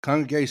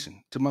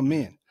Congregation, to my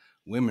men,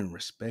 women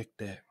respect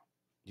that.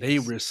 They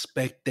Yes.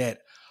 respect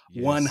that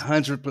Yes.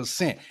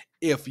 100%.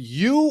 If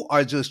you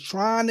are just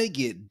trying to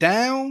get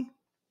down,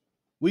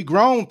 we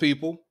grown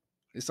people.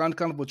 It's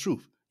uncomfortable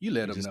truth. You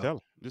let them Just know. tell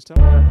them. Just tell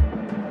them.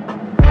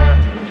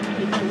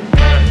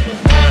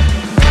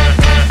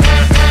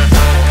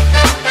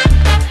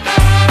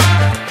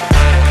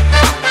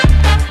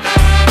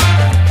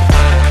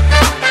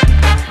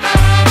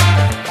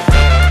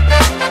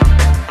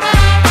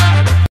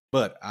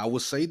 But I will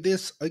say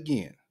this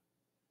again.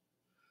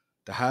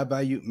 The high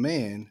value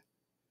man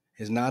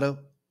is not a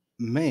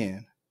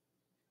man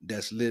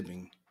that's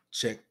living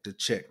check to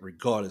check,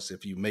 regardless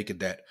if you make it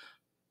that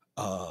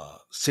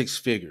six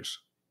figures.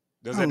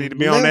 Does that need to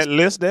be on Unless, that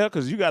list there?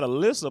 Because you got a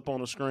list up on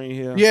the screen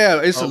here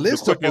yeah, it's a of the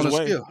list up on quickest the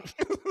way. skill.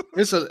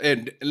 It's a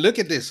and look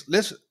at this.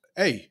 Let's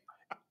hey,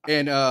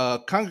 and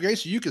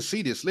congregation, you can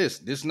see this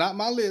list. This is not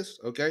my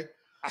list, okay?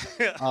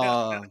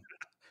 Uh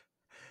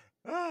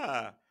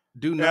Ah,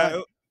 do not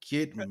yeah,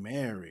 get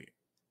married.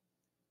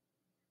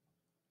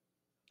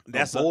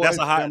 that's Avoid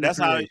family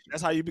creation.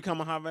 that's how you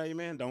become a high value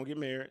man. Don't get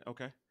married.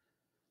 Okay.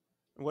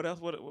 What else?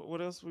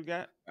 What else we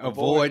got?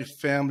 Avoid. Avoid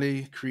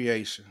family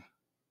creation.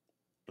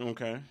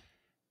 Okay.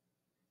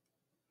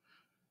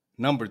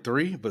 Number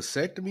 3,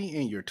 vasectomy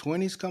in your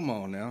 20s. Come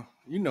on now.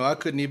 You know I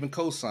couldn't even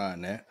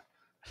co-sign that.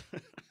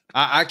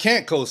 I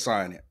can't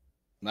co-sign it.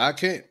 I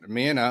can't,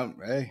 man.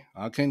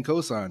 I can't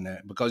co-sign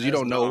that because you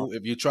That's don't dumb. know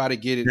if you try to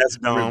get it That's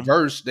dumb.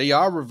 reversed. They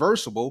are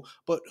reversible,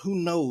 but who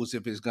knows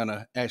if it's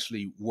gonna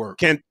actually work?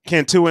 Can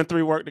 2 and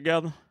 3 work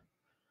together?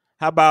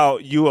 How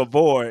about you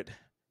avoid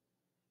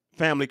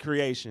family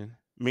creation,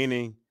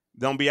 meaning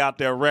don't be out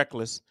there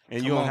reckless,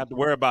 and you Come don't on, have to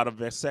worry about a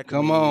vasectomy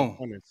come in your on.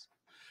 20s.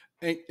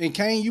 And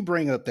Kane, you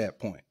bring up that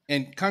point.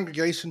 And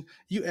congregation,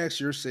 you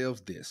ask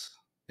yourselves this,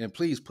 and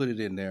please put it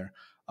in there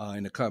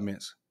in the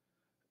comments.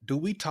 Do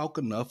we talk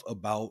enough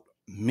about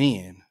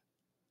men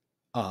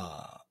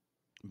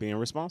Being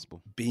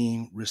responsible.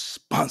 being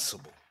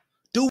responsible?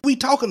 Do we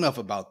talk enough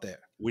about that?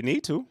 We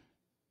need to.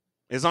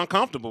 It's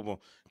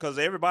uncomfortable because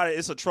everybody,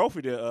 it's a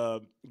trophy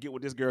to get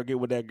with this girl, get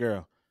with that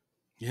girl.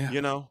 Yeah.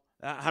 You know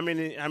how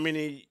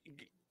many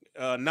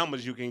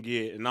numbers you can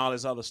get and all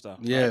this other stuff.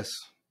 Yes.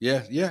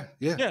 Right? Yeah.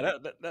 Yeah.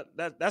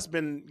 That's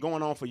been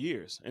going on for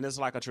years, and it's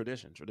like a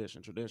tradition.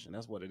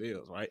 That's what it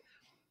is, right?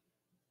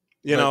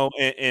 You know,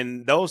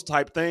 and those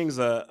type things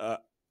are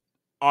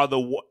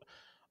the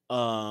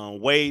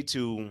way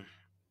to.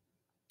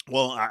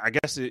 Well, I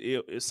guess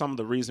it's some of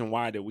the reason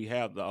why that we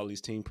have all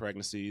these teen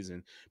pregnancies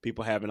and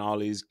people having all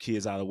these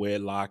kids out of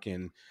wedlock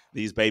and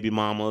these baby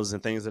mamas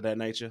and things of that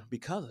nature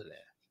because of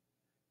that.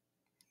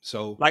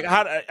 So, like,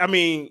 I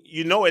mean,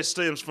 it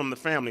stems from the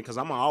family because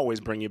I'm gonna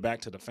always bring you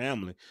back to the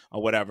family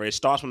or whatever. It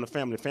starts from the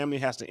family. The family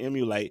has to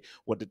emulate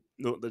what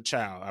the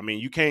child. I mean,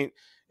 you can't.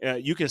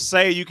 You can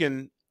say you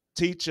can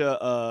teach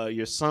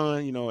your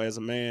son, as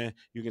a man,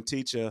 you can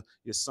teach your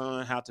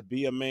son how to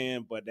be a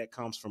man, but that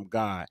comes from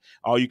God.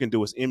 All you can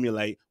do is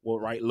emulate what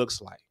right looks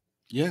like.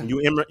 yeah. And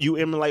you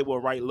emulate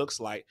what right looks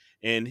like,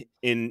 and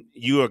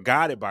you are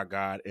guided by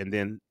God, and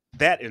then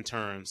that in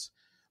turns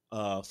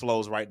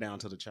flows right down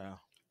to the child.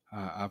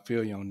 I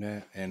feel you on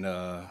that, and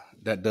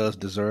that does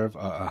deserve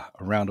a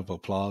round of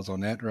applause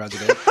on that, rather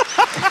than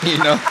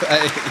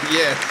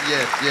yes.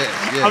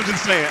 I'm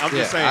just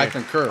saying. I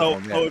concur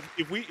on that. So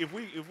if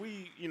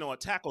we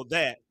tackle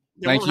that,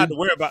 you Thank don't have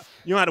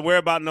to worry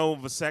about no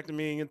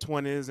vasectomy in your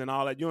 20s and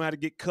all that. You don't have to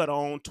get cut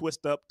on,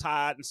 twist up,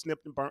 tied, and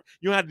snipped and burnt.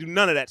 You don't have to do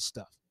none of that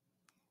stuff.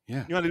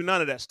 Yeah. You don't have to do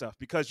none of that stuff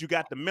because you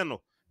got the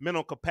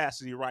mental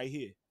capacity right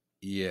here.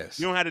 Yes.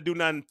 You don't have to do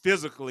nothing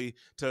physically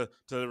to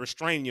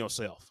restrain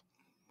yourself.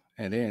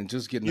 And then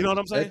just getting what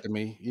I'm saying?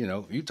 vasectomy,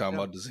 you talking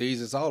about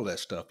diseases, all that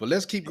stuff. But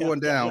let's keep going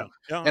down.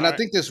 Yeah, and I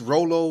think this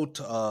Rollo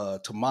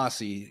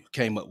Tomasi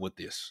came up with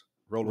this.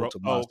 Rollo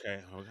Tomasi. Okay.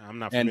 I'm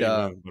not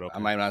familiar with him, but okay. I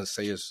might not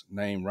say his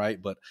name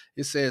right, but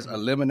it says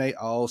eliminate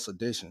all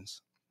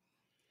sedations.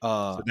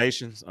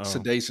 Sedations?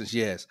 Sedations,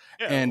 yes.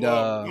 Yeah, and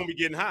don't be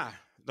getting high.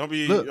 Don't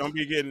be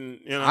getting.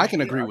 I can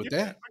agree with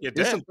that. There's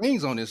that. some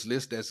things on this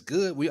list that's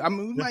good. We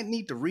might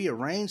need to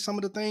rearrange some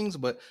of the things,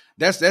 but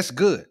that's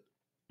good.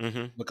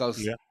 Mm-hmm.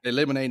 Because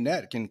eliminating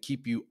that can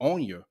keep you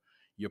on your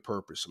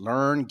purpose.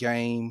 Learn,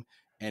 game,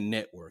 and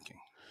networking.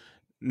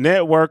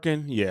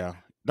 Networking, yeah.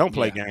 Don't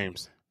play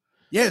games.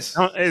 Yes.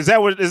 Is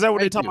that what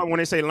they're talking about when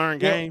they say learn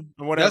game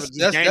or whatever?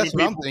 That's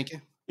what I'm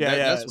thinking.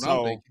 That's what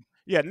I'm thinking.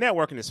 Yeah,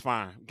 networking is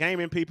fine.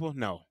 Gaming people,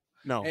 no.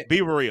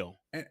 Be real.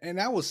 And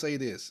I will say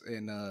this,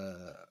 in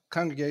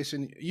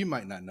congregation, you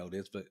might not know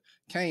this, but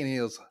Kane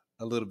is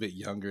a little bit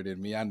younger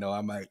than me. I know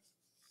I might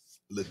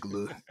look a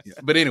little,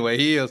 but anyway,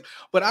 he is.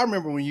 But I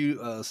remember when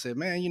you said,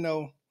 "Man,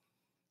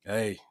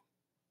 hey,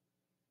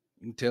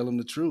 you tell them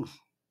the truth.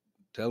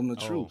 Tell them the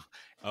truth."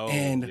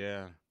 And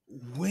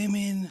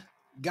women,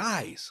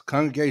 guys,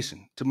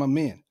 congregation, to my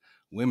men,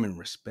 women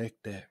respect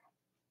that.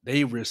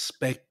 They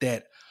respect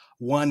that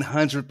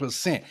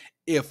 100%.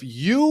 If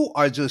you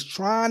are just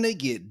trying to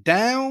get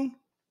down,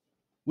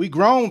 we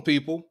grown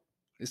people.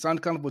 It's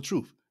uncomfortable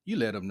truth. You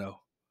let them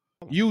know.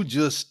 You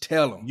just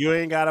tell them. You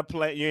ain't gotta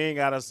play. You ain't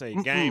gotta say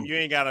game. Mm-mm. You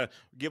ain't gotta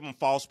give them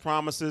false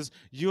promises.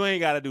 You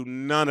ain't gotta do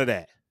none of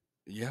that.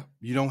 Yeah,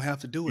 you don't have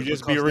to do You it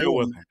just be because real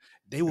with them.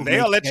 they will And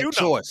they'll make let that you know.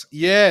 choice.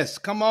 Yes,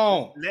 come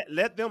on.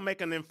 Let them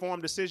make an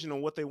informed decision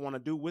on what they want to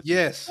do with you.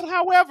 Yes. But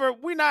however,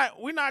 we're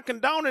not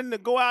condoning to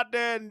go out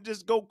there and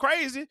just go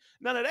crazy.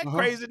 None of that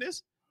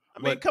craziness.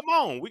 I mean, come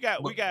on. We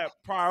got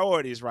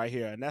priorities right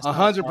here, and that's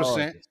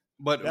 100%.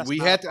 But That's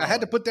I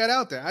had to put that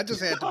out there. I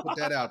just had to put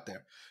that out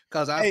there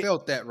because I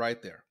felt that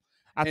right there.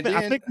 I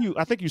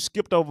think you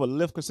skipped over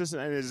lift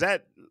consistent. And is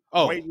that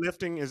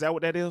weightlifting? Is that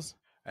what that is?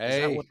 Hey,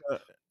 is that what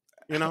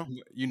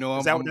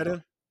is that what that is?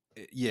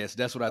 Yes,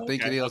 that's what I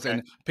think it is. Okay.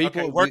 And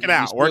people, work it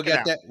out.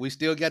 We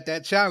still got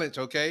that challenge.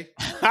 Okay,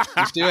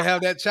 we still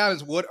have that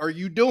challenge. What are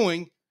you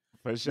doing?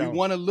 For sure. We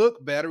want to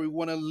look better. We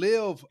want to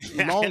live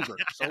longer.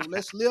 So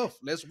let's live.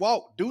 Let's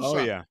walk. Do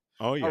something. Yeah.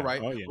 Oh yeah. All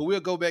right. Oh, yeah. But we'll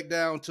go back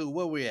down to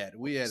where we at.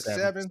 We at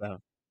seven.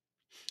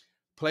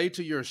 Play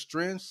to your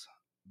strengths.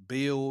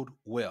 Build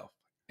wealth.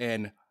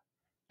 And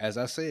as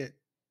I said,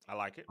 I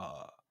like it.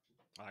 I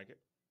like it.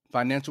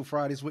 Financial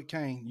Fridays with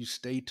Kane. You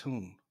stay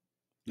tuned.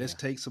 Let's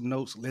take some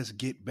notes. Let's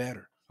get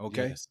better.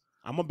 Okay. Yes.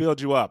 I'm gonna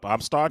build you up.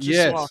 I'm starting you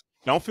slow.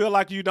 Don't feel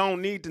like you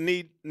don't need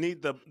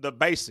the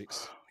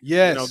basics.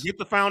 Yes. Get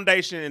the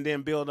foundation and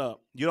then build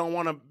up. You don't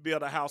want to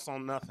build a house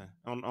on nothing,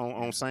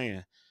 on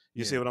sand.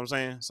 You see what I'm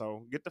saying?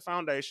 So get the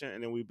foundation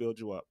and then we build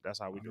you up. That's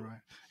how we do it.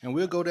 And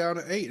we'll go down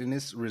to 8, and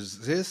it's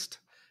resist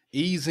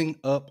easing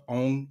up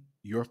on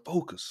your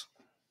focus.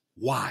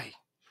 Why?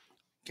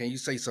 Can you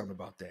say something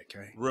about that,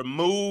 Kane?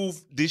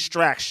 Remove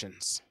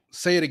distractions.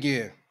 Say it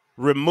again.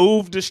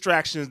 Remove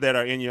distractions that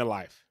are in your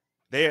life.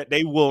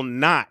 They will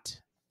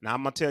not. Now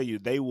I'm gonna tell you,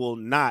 they will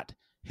not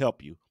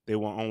help you. They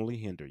will only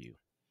hinder you.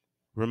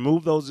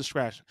 Remove those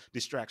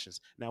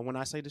distractions. Now, when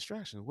I say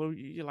distractions,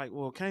 you're like,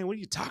 well, Kane, what are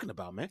you talking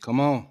about, man? Come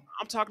on.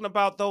 I'm talking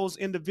about those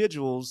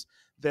individuals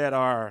that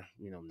are,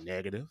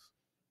 negative,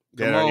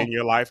 that are in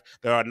your life,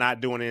 that are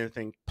not doing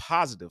anything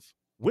positive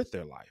with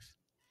their life.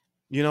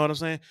 You know what I'm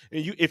saying?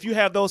 And if you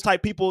have those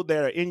type people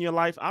that are in your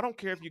life, I don't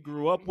care if you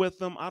grew up with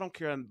them. I don't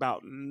care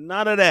about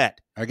none of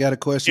that. I got a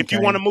question. If you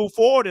want to move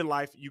forward in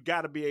life, you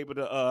got to be able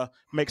to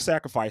make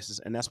sacrifices,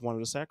 and that's one of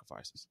the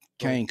sacrifices.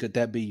 Kane, could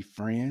that be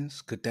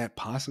friends? Could that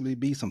possibly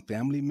be some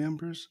family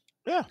members?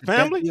 Yeah,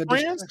 family,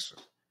 friends.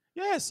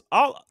 Yes,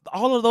 all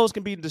of those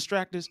can be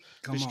distractions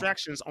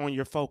on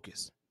your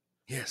focus.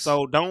 Yes.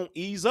 So don't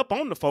ease up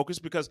on the focus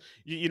because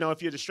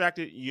if you're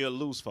distracted, you'll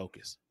lose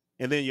focus.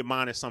 And then your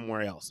mind is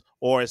somewhere else,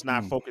 or it's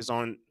not focused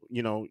on,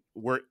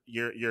 where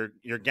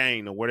your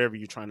gain or whatever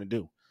you're trying to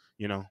do,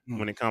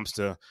 when it comes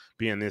to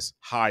being this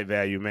high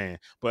value man.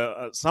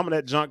 But some of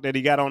that junk that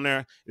he got on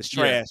there is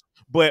trash. Yeah.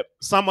 But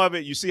some of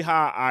it, you see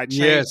how I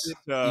changed it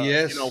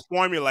to,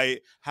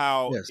 formulate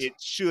how it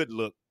should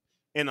look.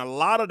 And a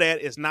lot of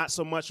that is not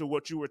so much of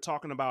what you were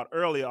talking about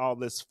earlier, all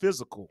this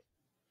physical.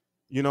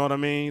 You know what I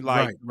mean?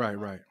 Like,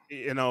 right.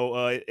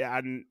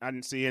 I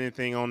didn't see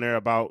anything on there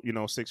about,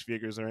 6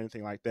 figures or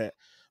anything like that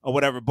or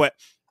whatever. But,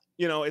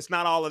 it's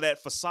not all of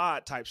that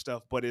facade type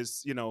stuff, but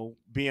it's,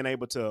 being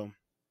able to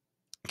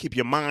keep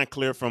your mind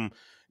clear from,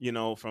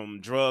 from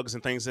drugs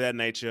and things of that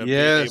nature. Yes.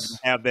 Being able to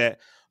have that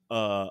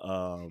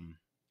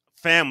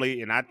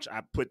family. And I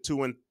put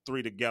 2 and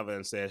 3 together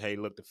and said, hey,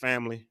 look, the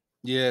family.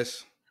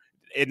 Yes.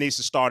 It needs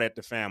to start at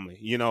the family,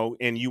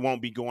 and you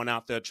won't be going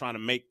out there trying to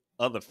make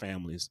other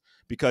families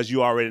because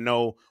you already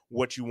know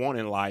what you want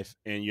in life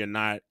and you're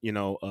not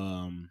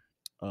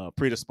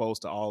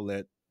predisposed to all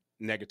that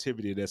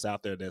negativity that's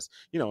out there that's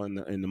in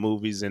the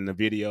movies and the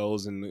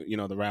videos and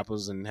the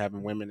rappers and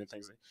having women and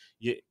things.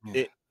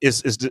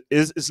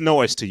 It's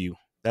noise to you.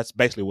 That's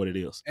basically what it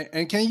is.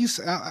 And can you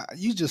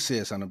you just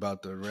said something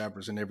about the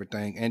rappers and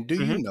everything, and do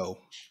you know,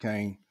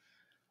 Kane,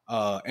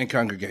 and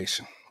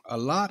Congregation, a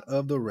lot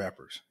of the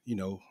rappers,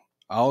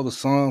 all the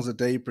songs that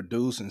they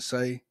produce and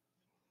say,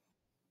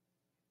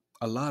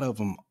 a lot of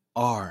them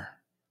are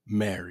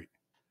married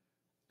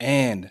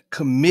and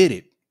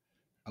committed.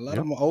 A lot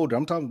of them are older.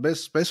 I'm talking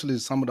especially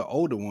some of the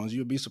older ones.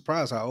 You'll be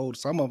surprised how old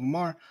some of them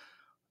are,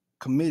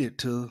 committed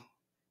to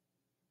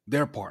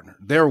their partner,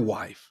 their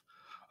wife,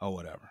 or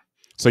whatever.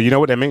 So you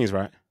know what that means,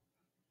 right?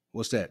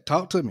 What's that?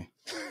 Talk to me.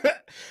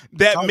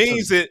 That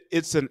means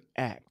it's an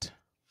act.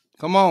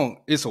 Come on.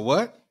 It's a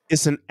what?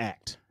 It's an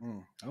act.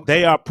 Okay.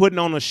 They are putting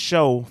on a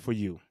show for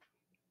you.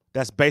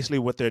 That's basically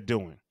what they're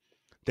doing.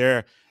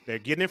 They're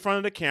getting in front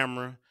of the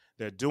camera.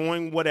 They're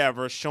doing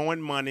whatever,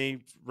 showing money,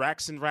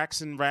 racks and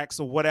racks and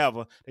racks or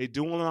whatever. They're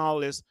doing all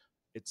this.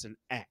 It's an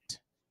act.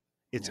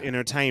 It's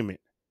entertainment.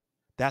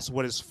 That's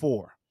what it's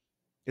for.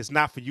 It's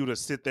not for you to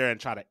sit there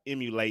and try to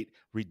emulate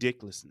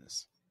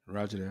ridiculousness.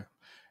 Roger that.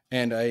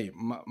 And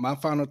my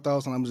final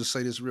thoughts, and I'm just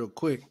say this real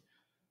quick.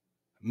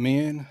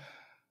 Men,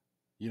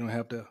 you don't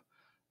have to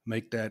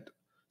make that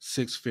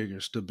 6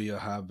 figures to be a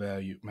high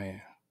value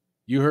man.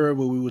 You heard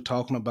what we were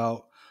talking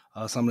about,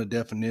 some of the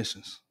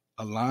definitions.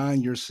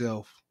 Align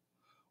yourself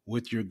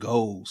with your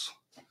goals.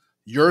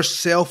 Your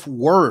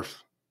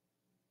self-worth.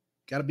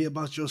 Got to be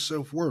about your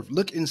self-worth.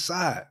 Look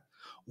inside.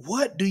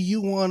 What do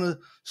you want to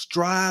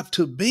strive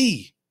to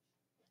be?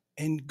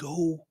 And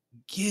go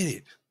get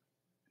it.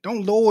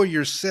 Don't lower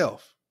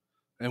yourself.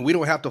 And we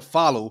don't have to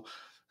follow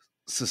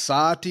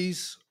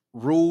society's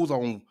rules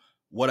on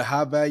what a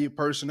high value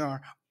person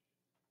are.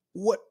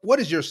 What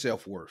is your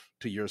self-worth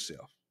to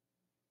yourself?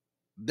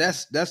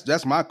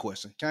 That's my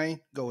question. Kane,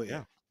 go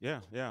ahead.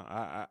 Yeah.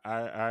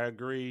 I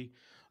agree.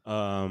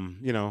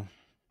 You know,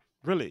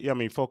 really, I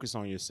mean, focus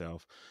on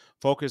yourself.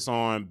 Focus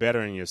on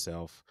bettering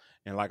yourself.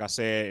 And like I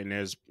said,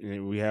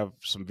 we have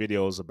some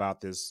videos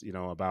about this,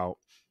 about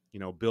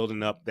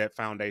building up that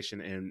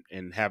foundation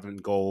and having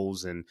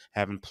goals and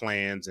having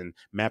plans and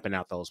mapping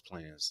out those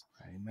plans.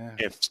 Amen.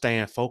 And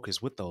staying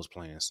focused with those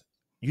plans.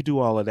 You do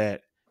all of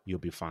that, you'll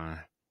be fine.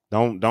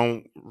 Don't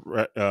deal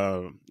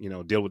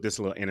with this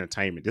little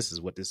entertainment. This is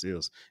what this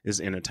is. This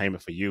is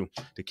entertainment for you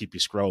to keep you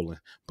scrolling.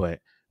 But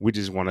we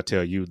just want to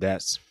tell you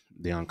that's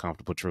the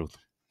uncomfortable truth.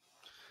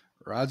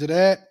 Roger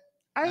that.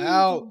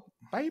 Out.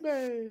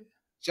 Baby.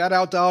 Shout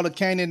out to all the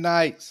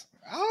Canaanites.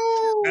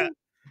 Oh,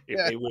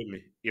 if they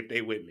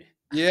with me.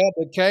 Yeah,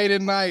 the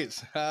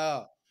Canaanites.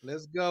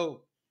 Let's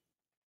go.